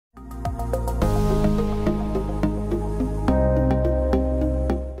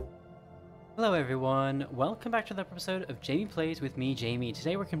Hello everyone, welcome back to another episode of Jamie Plays with me, Jamie.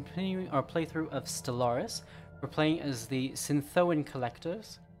 Today we're continuing our playthrough of Stellaris. We're playing as the Synthoan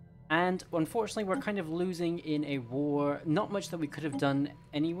collectors, and unfortunately we're kind of losing in a war. Not much that we could have done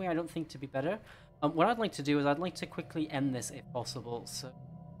anyway, I don't think, to be better. What I'd like to do is I'd like to quickly end this if possible, so...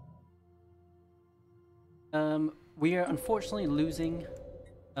 we are unfortunately losing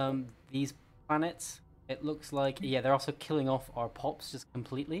these planets. It looks like, yeah, they're also killing off our pops just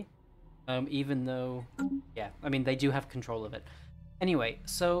completely. Even though, yeah, I mean, they do have control of it. Anyway,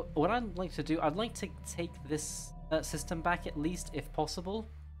 so what I'd like to do, I'd like to take this system back at least, if possible.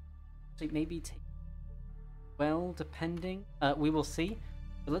 So maybe take, well, depending. We will see.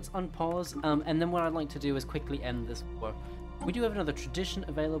 But let's unpause, and then what I'd like to do is quickly end this war. We do have another tradition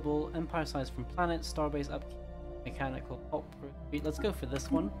available, empire size from planet, starbase upkeep, mechanical pop. Let's go for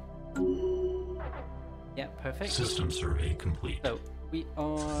this one. Yeah, perfect. System survey complete. So, we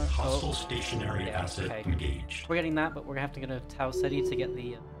are... Hostile stationary asset engaged. We're getting that, but we're going to have to go to Tau City to get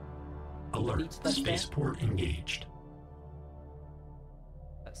the... Alert, spaceport engaged.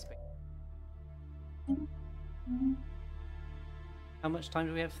 That's space. How much time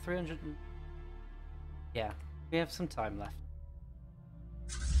do we have? 300... Yeah, we have some time left.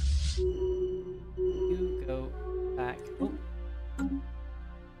 You go back... Oh.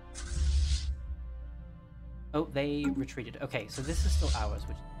 Oh, they retreated. Okay, so this is still ours,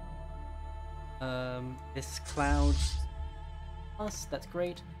 which... this cloud... us, that's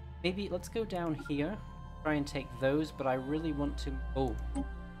great. Maybe, let's go down here, try and take those, but I really want to... Oh,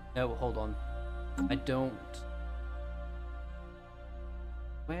 no, hold on. I don't...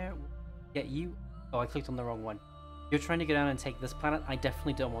 Where... Yeah, you... Oh, I clicked on the wrong one. You're trying to go down and take this planet? I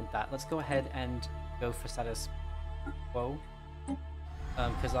definitely don't want that. Let's go ahead and go for status quo.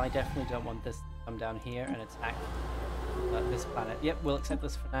 Because I definitely don't want this to come down here and attack this planet. Yep, we'll accept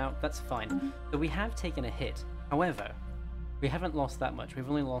this for now. That's fine. So we have taken a hit. However, we haven't lost that much. We've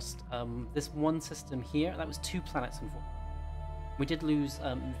only lost this one system here. That was 2 planets, unfortunately. We did lose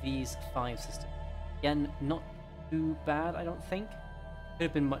these 5 systems. Again, not too bad, I don't think. Could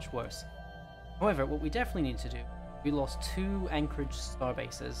have been much worse. However, what we definitely need to do, we lost 2 Anchorage star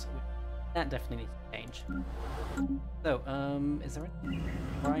bases. That definitely needs to change. So, is there anything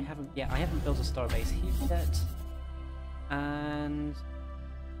where I haven't... Yeah, I haven't built a starbase here yet. And...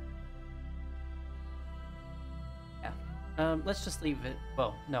 yeah. Let's just leave it...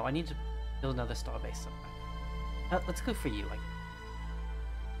 Well, no, I need to build another starbase somewhere. Let's go for you, like...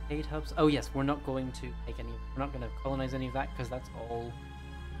 8 hubs? Oh yes, we're not going to take any... We're not going to colonize any of that, because that's all...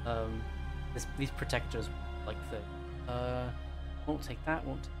 these protectors, like the... won't take that,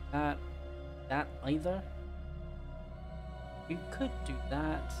 won't take that. That either. You could do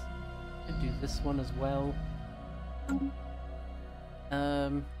that. Could do this one as well.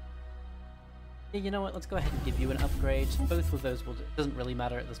 Yeah, you know what? Let's go ahead and give you an upgrade. Both of those will. It doesn't really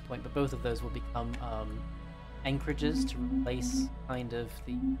matter at this point, but both of those will become anchorages to replace kind of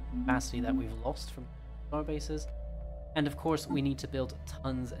the capacity that we've lost from our bases. And of course, we need to build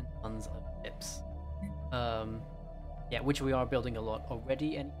tons and tons of ships. Yeah, which we are building a lot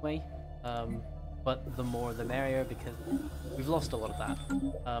already anyway. But the more the merrier, because we've lost a lot of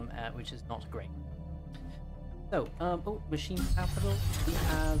that, which is not great. So, oh, machine capital. We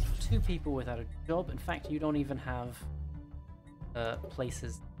have 2 people without a job. In fact, you don't even have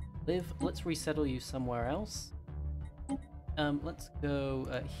places to live. Let's resettle you somewhere else. Let's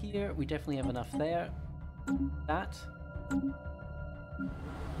go here. We definitely have enough there. That.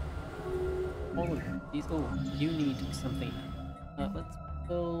 All of these. Oh, you need something. Let's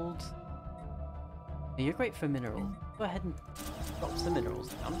build. You're great for minerals. Go ahead and drop some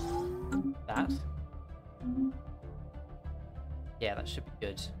minerals down. That. Yeah, that should be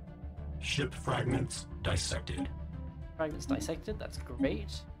good. Ship fragments dissected. Fragments dissected, that's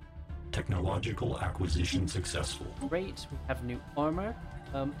great. Technological acquisition successful. Great, we have new armor.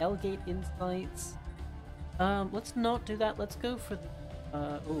 L-Gate insights. Let's not do that. Let's go for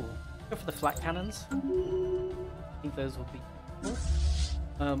the... go for the flat cannons. I think those will be cool.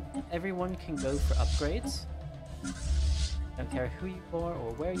 Everyone can go for upgrades. Don't care who you are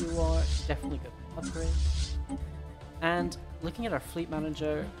or where you are, definitely go for upgrades. And looking at our fleet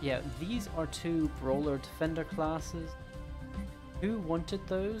manager, yeah, these are 2 brawler defender classes. Who wanted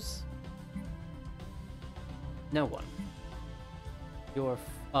those? No one. You're...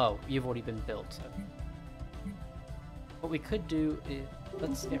 oh, you've already been built. So. What we could do is...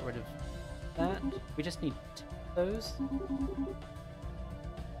 let's get rid of that. We just need 2 of those.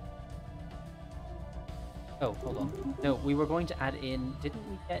 Oh, hold on. No, we were going to add in... Didn't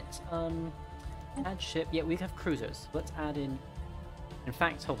we get, add ship? Yeah, we have cruisers. Let's add in In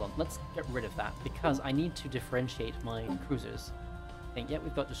fact, hold on, let's get rid of that, because I need to differentiate my cruisers. I think, yeah,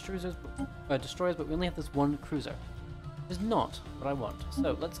 we've got destroyers, but we only have this one cruiser. Which is not what I want.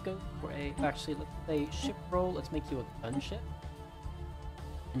 So let's go for a, actually, let's say ship roll, let's make you a gunship.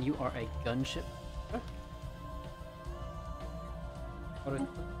 And you are a gunship.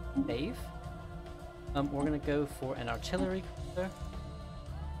 Save. We're gonna go for an artillery cruiser.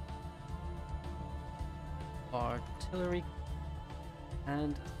 Artillery.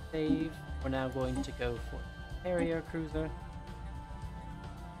 And save. We're now going to go for carrier cruiser.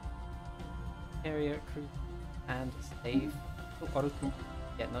 Carrier cruiser. And save. Oh, auto.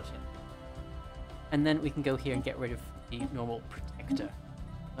 Yeah, not yet. And then we can go here and get rid of the normal protector.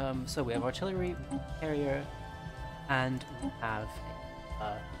 So we have artillery, carrier, and we have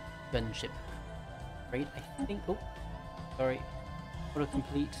a gunship. Great, I think. Oh, sorry.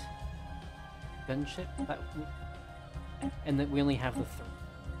 Autocomplete. Gunship. And then we only have the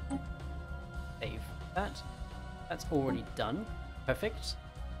 3. Save that. That's already done. Perfect.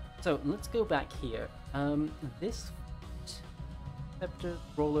 So let's go back here. This scepter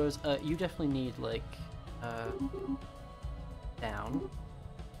rollers. You definitely need like down.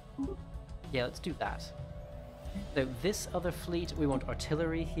 Yeah, let's do that. So this other fleet, we want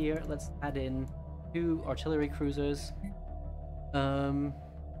artillery here. Let's add in 2 artillery cruisers. You're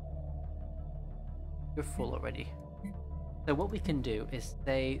full already. So what we can do is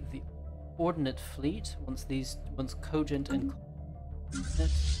say the ordnate fleet, once cogent and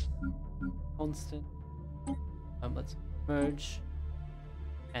constant, let's merge,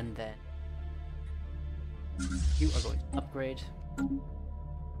 and then you are going to upgrade.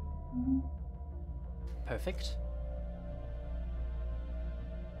 Perfect.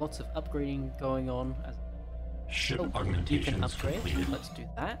 Lots of upgrading going on. Ship you augmentation can upgrade. completed. Let's do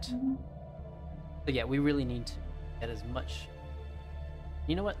that. So yeah, we really need to get as much.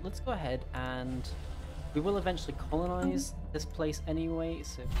 You know what? Let's go ahead and we will eventually colonize this place anyway.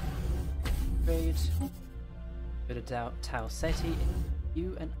 So upgrade. Go to Tau Ceti.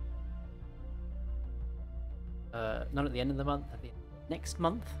 You and not at the end of the month. At the next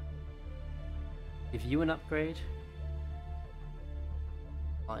month. Give you an upgrade.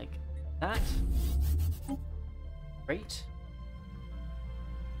 Like that. Great.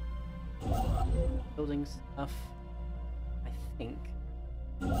 Building stuff. I think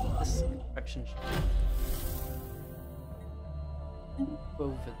this construction should go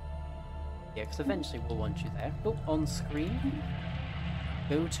over. Yeah, because eventually we'll want you there. Oh, on screen.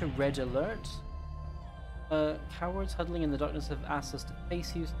 Go to red alert. Cowards huddling in the darkness have asked us to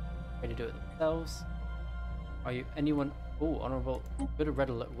face you. Try to do it themselves. Are you anyone? Oh, honorable. Go to red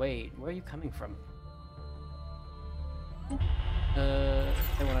alert. Wait, where are you coming from?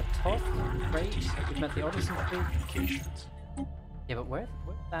 They want to talk. Great. We've met the Odyssey fleet. Yeah, but where's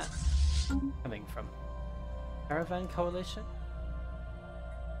that coming from? Caravan coalition.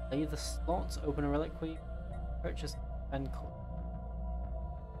 Lay the slots. Open a reliquary. Purchase and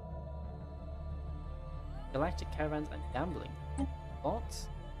Galactic caravans and gambling. Slots.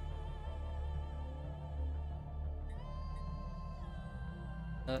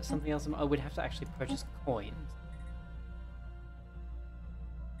 Something else. Oh, we'd have to actually purchase coins.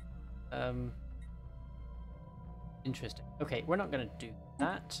 Interesting. Okay, we're not going to do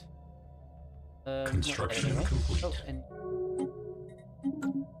that. Construction complete. Oh, and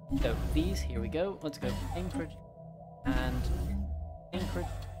so these, here we go. Let's go for Anchorage and Anchorage.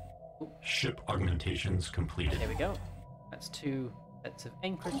 Oh. Ship augmentations completed. There we go. That's 2 sets of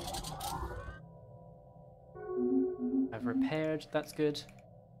Anchorage. I've repaired. That's good.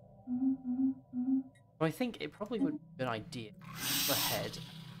 So I think it probably would be a good idea to go ahead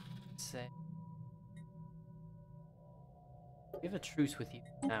and say we have a truce with you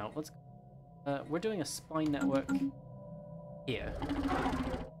now. Let's. We're doing a spy network here.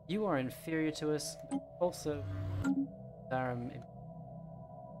 You are inferior to us, but also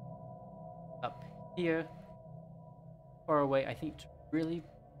up here, far away. I think really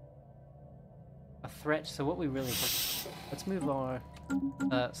a threat. So what we really let's move our.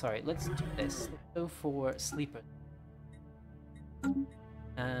 Sorry, let's do this. Let's go for sleeper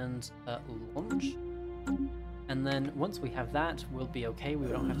and launch. And then once we have that, we'll be okay. We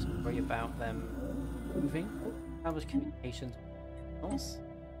don't have to worry about them moving. Establish communications with else.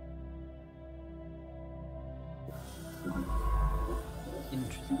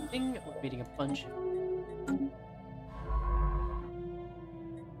 Interesting. We're meeting a bunch of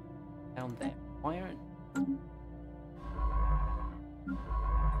down there. Why aren't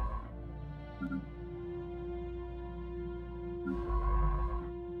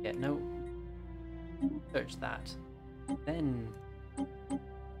yeah, no. Search that. Then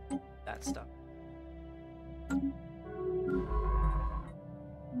that stuff.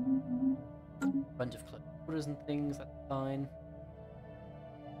 Bunch of close quarters and things, that's fine.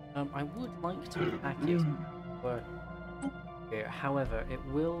 I would like to attack it for here, however, it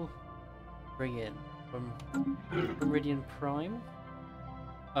will bring in from Meridian Prime,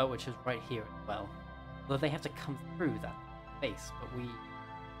 which is right here as well. Although they have to come through that space, but we...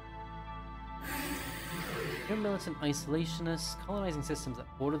 You're militant isolationists. Colonizing systems that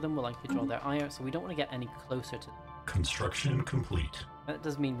border them will likely draw their eye out, so we don't want to get any closer to them. Construction complete. That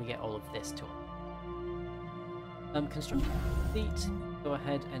does mean we get all of this to them. Construction complete. Go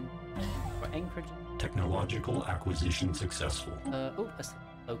ahead and for anchorage. Technological acquisition successful. A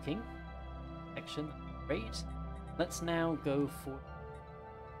cloaking section. Great. Let's now go for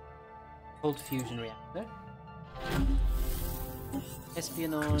cold fusion reactor.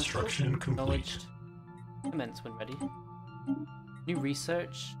 Espionage. Construction complete. Commence when ready. New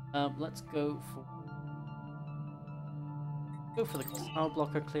research. Let's go for the star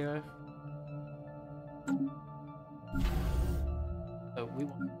blocker clearer. So we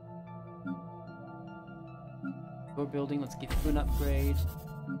want your building. Let's give you an upgrade.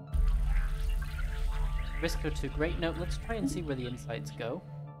 Risker to great note. Let's try and see where the insights go.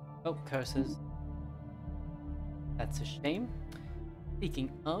 Oh, curses. That's a shame. Speaking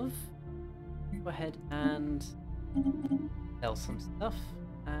of, go ahead and sell some stuff.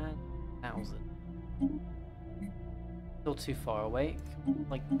 And 1,000. Still too far away.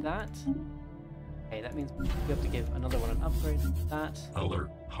 Like that. Okay, that means we'll be able to give another one an upgrade. That. Alert.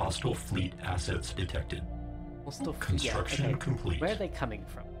 Hostile fleet assets detected. We'll still Construction okay. complete. Where are they coming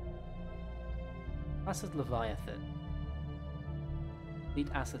from? Class is Leviathan. Fleet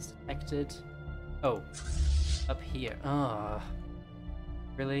assets detected. Oh, up here. Ah,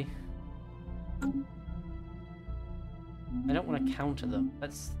 really? I don't want to counter them.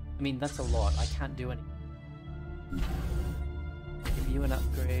 That's a lot. I can't do anything. Give you an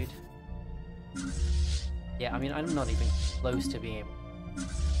upgrade. Yeah, I'm not even close to being able.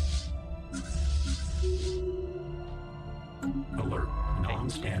 Alert.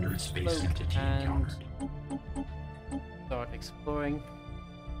 Non-standard space Cloak entity and encountered. start exploring.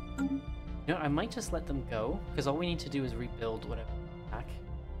 You know, I might just let them go, because all we need to do is rebuild whatever back.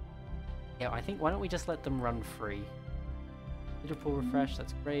 Yeah, I think, why don't we just let them run free? Liverpool refresh,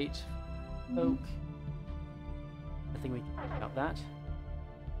 that's great. Oak. I think we can pick up that.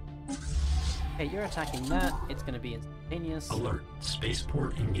 Okay, you're attacking that. It's going to be instantaneous. Alert.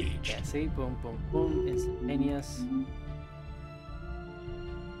 Spaceport engaged. Yeah, see? Boom, boom, boom. Instantaneous.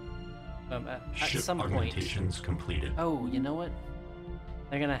 At Ship some point... augmentations completed. Oh, you know what?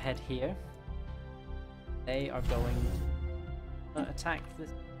 They're going to head here. They are going to attack this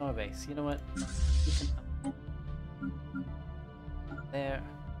starbase. You know what? We can... There.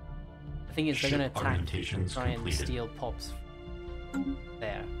 The thing is, they're going to attack, try and steal pops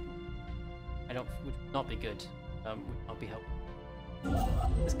there. Would not be good. Would not be helpful.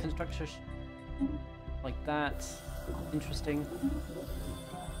 This construction like that, interesting.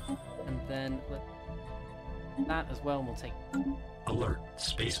 And then that as well, and we'll take. Alert!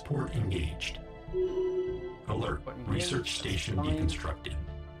 Spaceport engaged. Alert! Research station deconstructed.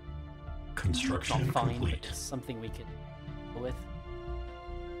 Construction not fine, complete. But it's something we can deal with.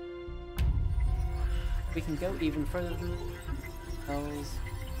 We can go even further than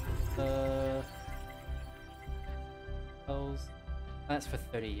Hells. That's for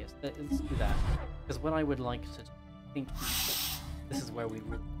 30 years. Let's do that. Because what I would like to do, I think this is where we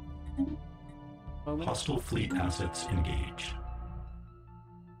really... Hostile fleet assets engaged.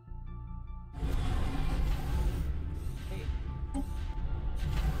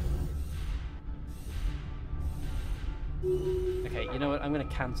 Okay, you know what? I'm going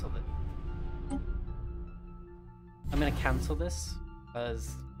to cancel this. I'm going to cancel this,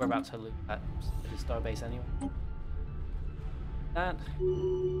 because we're about to loot that starbase anyway. That.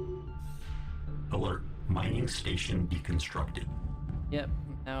 Alert. Mining station deconstructed. Yep,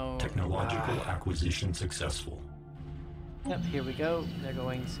 now... Technological acquisition successful. Yep, here we go. They're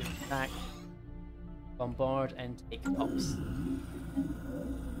going to attack, bombard, and take pops.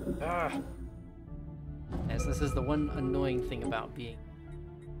 Yes, this is the one annoying thing about being...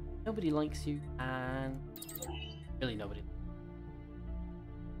 Nobody likes you, and... Really nobody.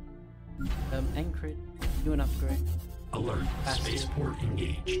 Anchorage, do an upgrade. Alert. Spaceport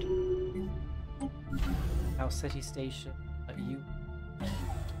engaged. Our city station, you...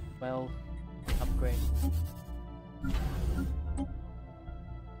 Well, upgrade.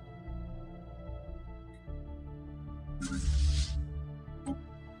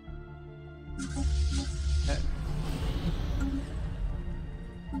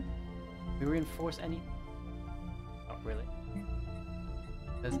 reinforce any? Not really.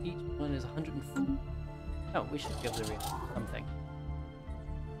 Because each one is 104. Oh, we should be able to reinforce something.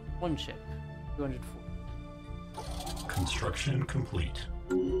 One ship, 204. Construction complete.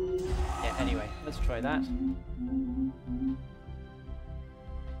 Yeah, anyway, let's try that.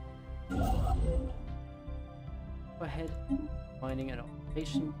 Go ahead, finding an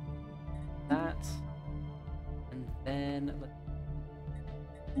occupation. That. And then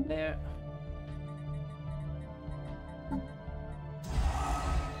let's there.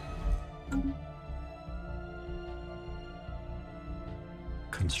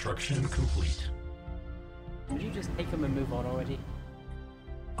 Construction complete. Would you just take them and move on already?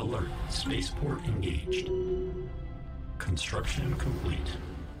 Alert. Spaceport engaged. Construction complete.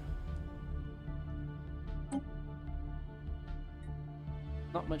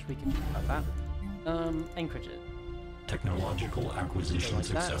 Not much we can do about that. Anchorages. Technological acquisition like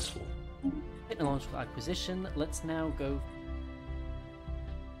that. successful. Technological acquisition. Let's now go.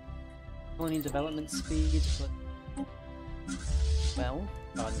 Colony development speed. Well,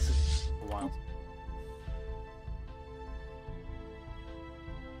 oh, this is a while.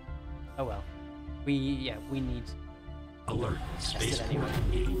 Oh well. We need. Alert. Spaceport anyway.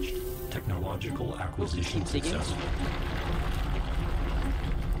 engaged. Technological acquisition keep digging. successful.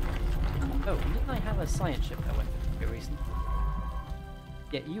 Oh, didn't I have a science ship that went here recently?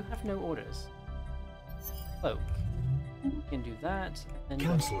 Yeah, you have no orders. Cloak. You can do that. And then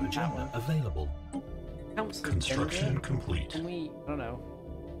Council agenda available. Council Construction agenda. complete. Can we, I don't know,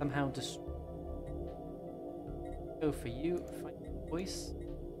 somehow just go for you, find your voice?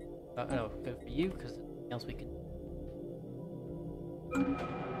 No, go for you, because there's nothing else we can.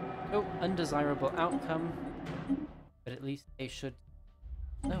 Oh, undesirable outcome. But at least they should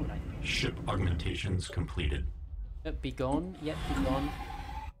know, I think. Ship augmentations completed. Be gone, yet be gone.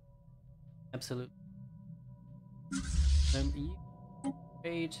 Absolute. You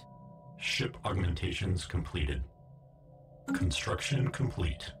trade. Ship augmentations completed. Construction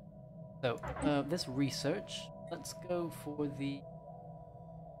complete. So, this research, let's go for the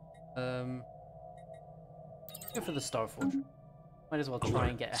go for the Star Fortress. Might as well try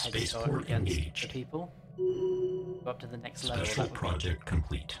and get a head start Spaceport against engaged. the people. Go up to the next level. Special That would be project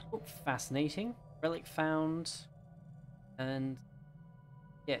complete. fascinating. Relic found. And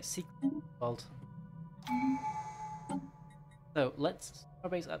yeah, secret world. So let's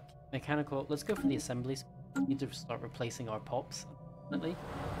starbase up mechanical. Let's go for the assemblies. We need to start replacing our pops, unfortunately.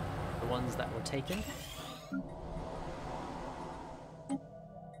 The ones that were taken.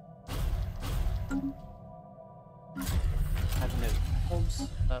 Have no pops.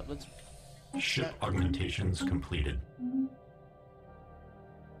 Let's Ship augmentations completed.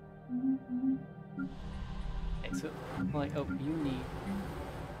 okay, so like you need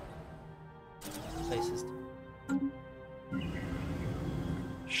places to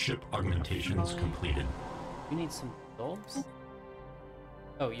Ship augmentations completed. you need some jobs.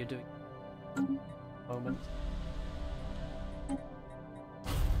 Oh, you're doing moment.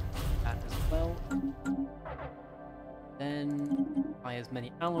 That as well. Then buy as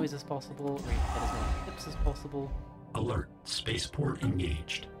many alloys as possible, get as many ships as possible. Alert. Spaceport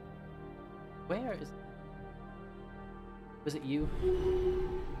engaged. Where is was it you?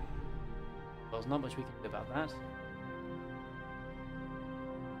 Well, there's not much we can do about that.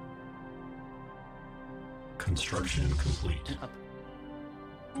 Construction complete. Up.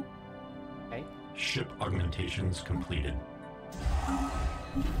 Okay. Ship augmentations completed.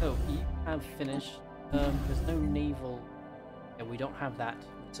 So you have finished. There's no naval. Yeah, we don't have that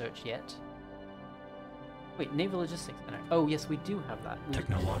research yet. Wait, naval logistics center. Oh yes, we do have that.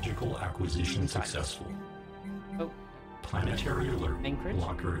 Technological acquisition successful. Oh, Planetary alert. Anchorage?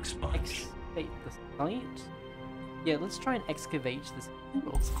 Locker expunged. excavate the site. Yeah, let's try and excavate this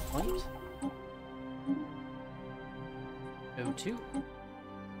site. O2. Yeah,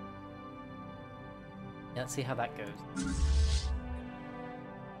 let's see how that goes.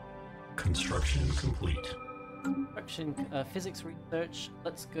 Construction complete. Construction, physics research.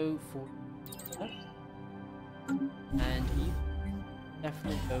 Let's go for that. And you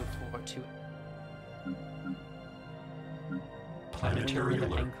definitely go for 2. Planetary Another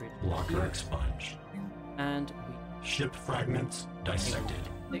alert. anchorage Locker here. expunged. And Ship fragments dissected.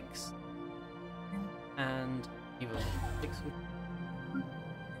 we 6. And you will 6 would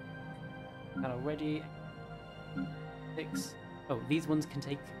that already. 6. Oh, these ones can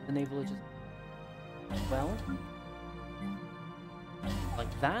take the naval logistics as well.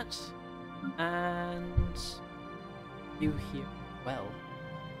 Like that. And you here well.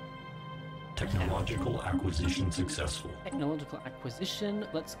 Technological acquisition successful. Technological acquisition.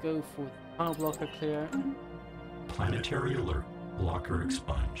 Let's go for the pile blocker clear. Planetary alert. Blocker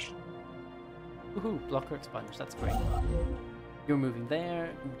expunged. Woohoo! Blocker expunged. That's great. You're moving there.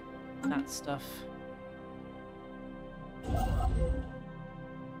 That stuff.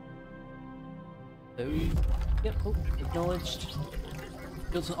 Those. Yep. Oh, acknowledged.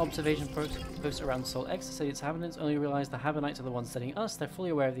 Built an observation post around Sol X to study its inhabitants. Only realized the Habanites are the ones studying us. They're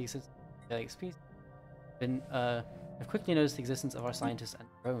fully aware of the existence of the alien species. Have quickly noticed the existence of our scientists and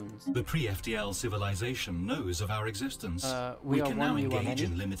drones. The pre-FDL civilization knows of our existence. We can now engage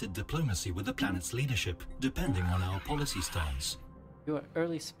in in limited diplomacy with the planet's leadership, depending on our policy stance. You are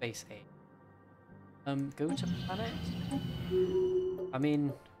early space age. Go to planet? I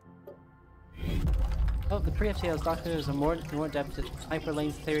mean... Oh, the pre-FTL's doctors are more adept at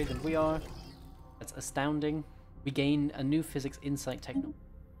hyperlane theory than we are. That's astounding. We gain a new physics insight technology.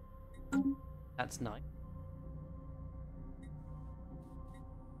 That's nice.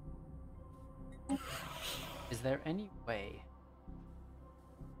 Is there any way?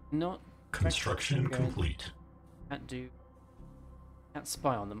 Not Construction complete. Can't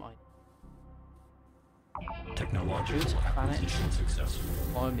spy on them either. Technological acquisition successful.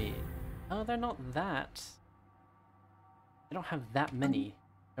 Army. Oh, they're not that. They don't have that many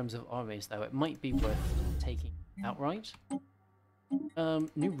in terms of armies, though. It might be worth taking outright.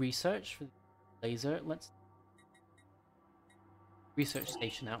 New research for the laser. Let's research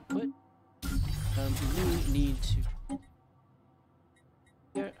station output. You need to.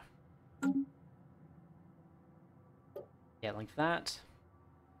 Here. Yeah, like that.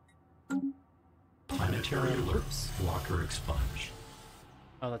 Planetary alert. Blocker expunged.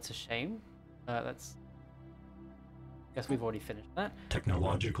 Oh, that's a shame. That's. Guess we've already finished that.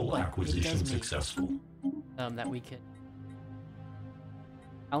 Technological acquisition successful. That we can.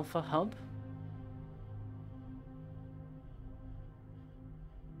 Alpha hub.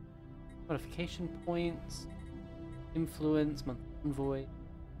 Modification points. Influence. Monthly envoy.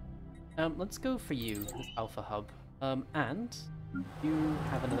 Let's go for you, this Alpha hub. And you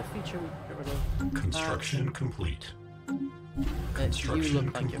have another feature we can get rid of. Construction complete. You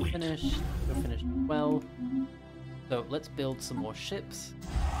look like you're finished. You're finished well. So let's build some more ships.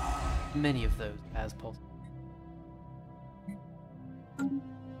 Many of those as possible.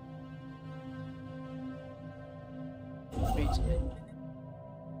 Straight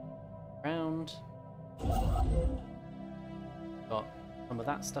around. Got some of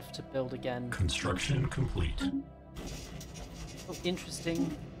that stuff to build again. Construction complete. Oh,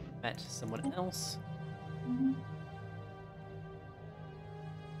 interesting. Met someone else.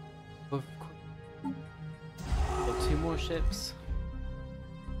 Build 2 more ships.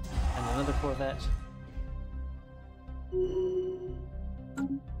 And another Corvette. Oh,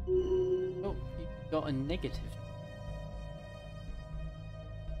 you got a negative.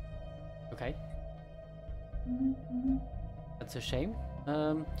 Okay. That's a shame.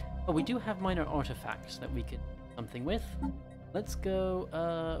 Oh, we do have minor artifacts that we could do something with. Let's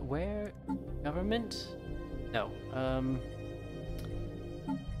go, where? Government? No.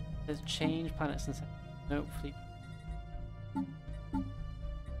 There's change, planets and... No, fleet.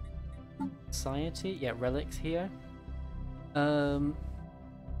 Society? Yeah, relics here.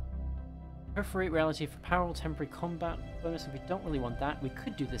 Perforate reality for powerful temporary combat bonus. If we don't really want that, we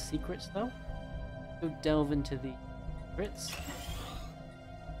could do the secrets though. Go delve into the secrets.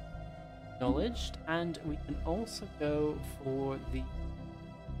 Acknowledged. And we can also go for the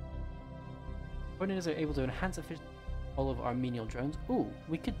coordinators are able to enhance efficiency of all of our menial drones. Ooh,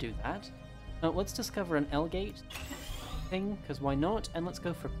 we could do that. Let's discover an L-gate thing, because why not? And let's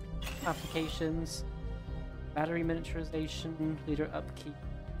go for applications, battery miniaturization, leader upkeep.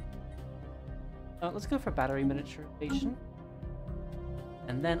 Let's go for battery miniaturization.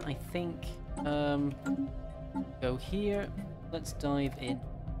 And then I think, go here. Let's dive in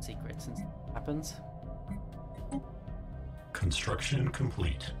secrets and see what happens. Construction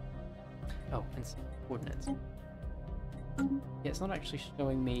complete. Oh, and some coordinates. Yeah, it's not actually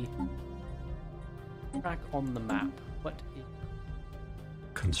showing me track on the map. What is...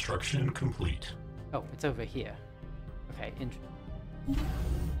 Construction complete. Oh, it's over here. Okay, interesting.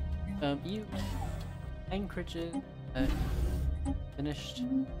 You... Anchorages... finished.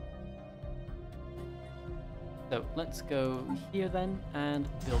 So, let's go here then, and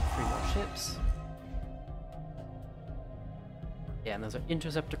build 3 more ships. Yeah, and those are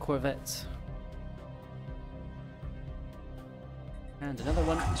interceptor corvettes. And another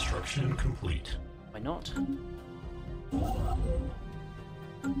one. Construction complete. Why not?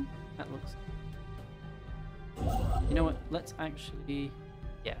 That looks... You know what? Let's actually...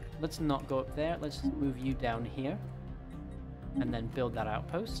 Yeah, let's not go up there. Let's just move you down here. And then build that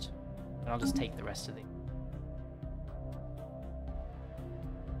outpost. And I'll just take the rest of the...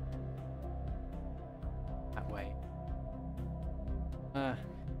 that way.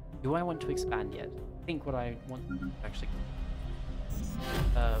 Do I want to expand yet? I think what I want to actually...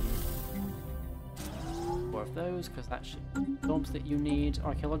 more of those, because that should be jobs that you need.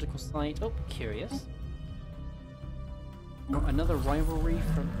 Archaeological site. Oh, curious. Oh, another rivalry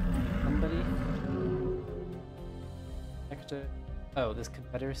from somebody. Sector. Oh, this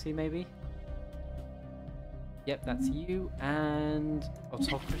Confederacy, maybe? Yep, that's you. And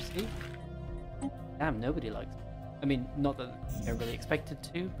autocracy. Damn, nobody likes it. I mean, not that they're really expected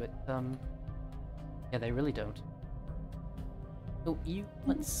to, but yeah, they really don't. Oh, you,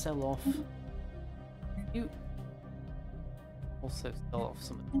 let's sell off. You also sell off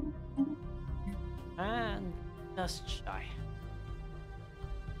some of them. And just shy.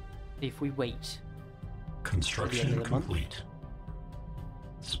 If we wait. Construction complete.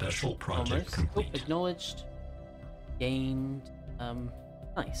 Special project Almost. complete. Oh, acknowledged. Gained.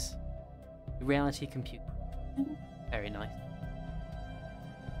 Nice. Reality compute. Very nice.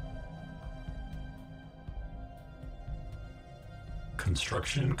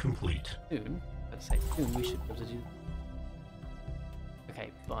 Construction complete. Soon, let's say soon, we should be able to do.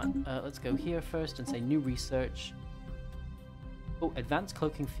 Okay, but let's go here first and say new research. Oh, advanced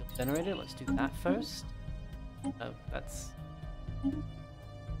cloaking field generator. Let's do that first. Oh, that's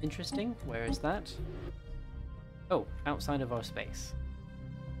interesting. Where is that? Oh, outside of our space.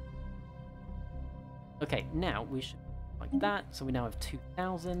 Okay, now we should like that. So we now have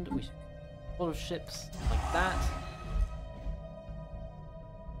 2,000. We should have a lot of ships like that.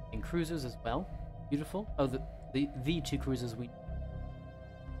 And cruisers as well. Beautiful. Oh, the two cruisers we...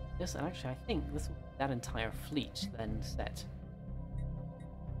 Yes, actually, I think this will be that entire fleet then set.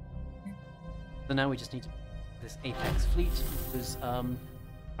 So now we just need this Apex fleet, which is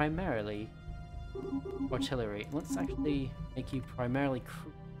primarily artillery. Let's actually make you primarily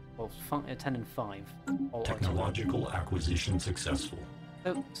 10 and 5. All Technological artillery. Acquisition successful.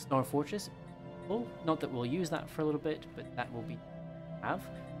 So, Star Fortress. Well, not that we'll use that for a little bit, but that will be have.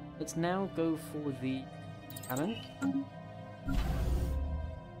 Let's now go for the cannon.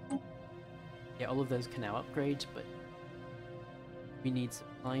 Yeah, all of those can now upgrade, but we need some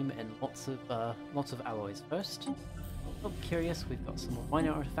time and lots of alloys first. Oh, curious, we've got some more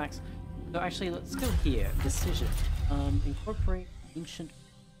minor artifacts. So actually, let's go here. Decision. Incorporate ancient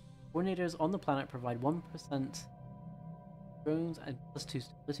coordinators on the planet. Provide 1% drones and +2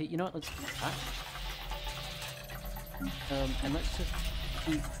 stability. You know what? Let's do that. And let's just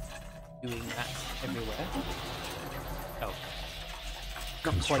keep doing that everywhere. Oh,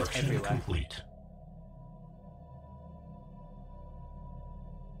 not quite everywhere. Complete.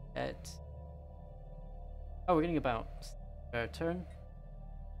 Oh, we're getting about a turn.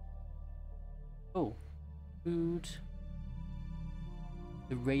 Oh, food.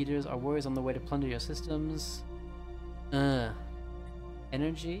 The raiders are warriors on the way to plunder your systems.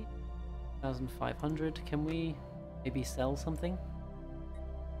 Energy, 1,500. Can we maybe sell something?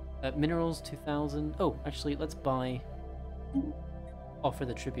 Minerals, 2,000. Oh, actually, let's buy. Offer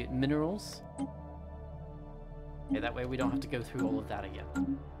the tribute minerals. Okay, that way we don't have to go through all of that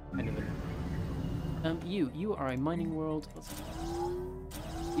again. Kind of a... you are a mining world. Let's...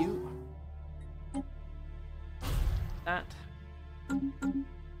 You. That.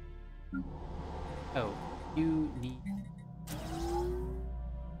 Oh, you need...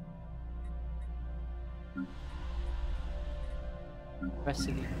 Rest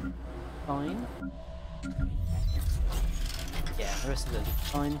of the... Fine. Yeah, the rest of those are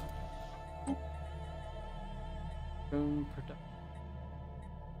fine. Drone production.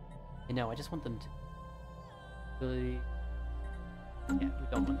 No, I just want them to really... Yeah, we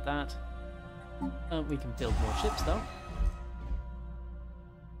don't want that. We can build more ships though.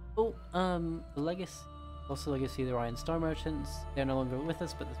 Oh, the Legacy, also Legacy, the Orion Star Merchants. They're no longer with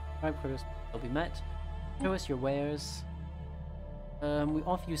us, but the subscribe quotas will be met. Show us your wares. We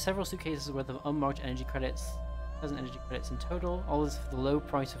offer you several suitcases worth of unmarked energy credits. 1,000 energy credits in total. All this for the low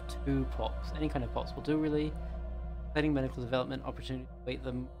price of 2 pops. Any kind of pops will do, really. Exciting medical development opportunity to wait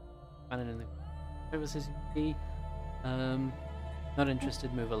them. And in the services you see. Not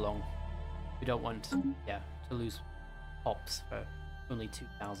interested, move along. We don't want, yeah, to lose pops for only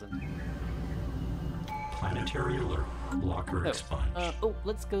 2,000. Planetary alert. Blocker expunged. Oh,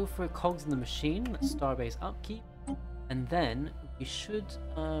 let's go for cogs in the machine. Let's starbase upkeep. And then we should,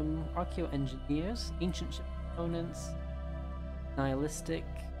 archaeo engineers, ancient ship components, nihilistic.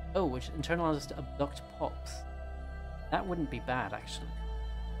 Oh, which in turn allows us to abduct pops. That wouldn't be bad, actually.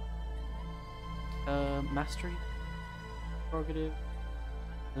 Mastery, prerogative,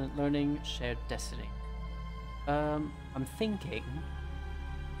 learning, shared destiny. I'm thinking.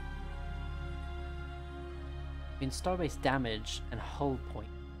 In starbase damage and hull point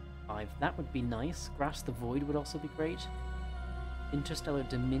 5, that would be nice. Grasp the Void would also be great. Interstellar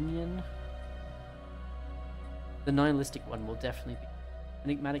Dominion. The nihilistic one will definitely be.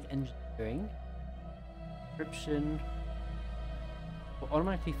 Enigmatic Engineering. Encryption. Will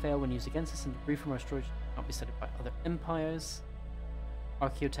automatically fail when used against us, and debris from our storage cannot be studied by other empires.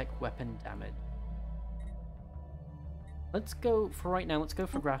 Archaeotech weapon damage. Let's go for right now. Let's go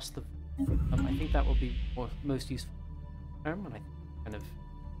for Grasp the. I think that will be most useful term, and I kind of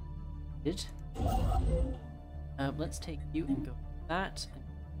did. Let's take you and go for that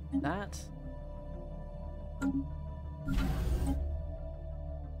and that.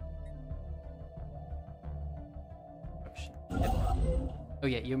 Oh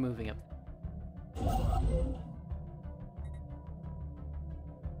yeah, you're moving up.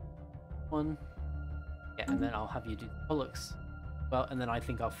 One. Yeah, and then I'll have you do Pollux. Well, and then I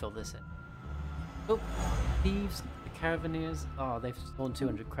think I'll fill this in. Oh, thieves, the Caravaneers. Oh, they've stolen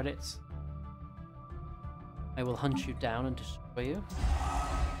 200 credits. I will hunt you down and destroy you.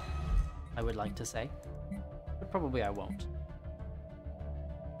 I would like to say. But probably I won't.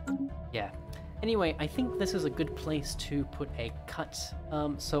 Yeah. Anyway, I think this is a good place to put a cut.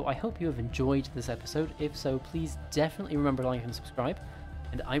 So I hope you have enjoyed this episode. If so, please definitely remember to like and subscribe.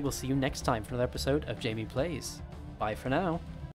 And I will see you next time for another episode of Jamie Plays. Bye for now.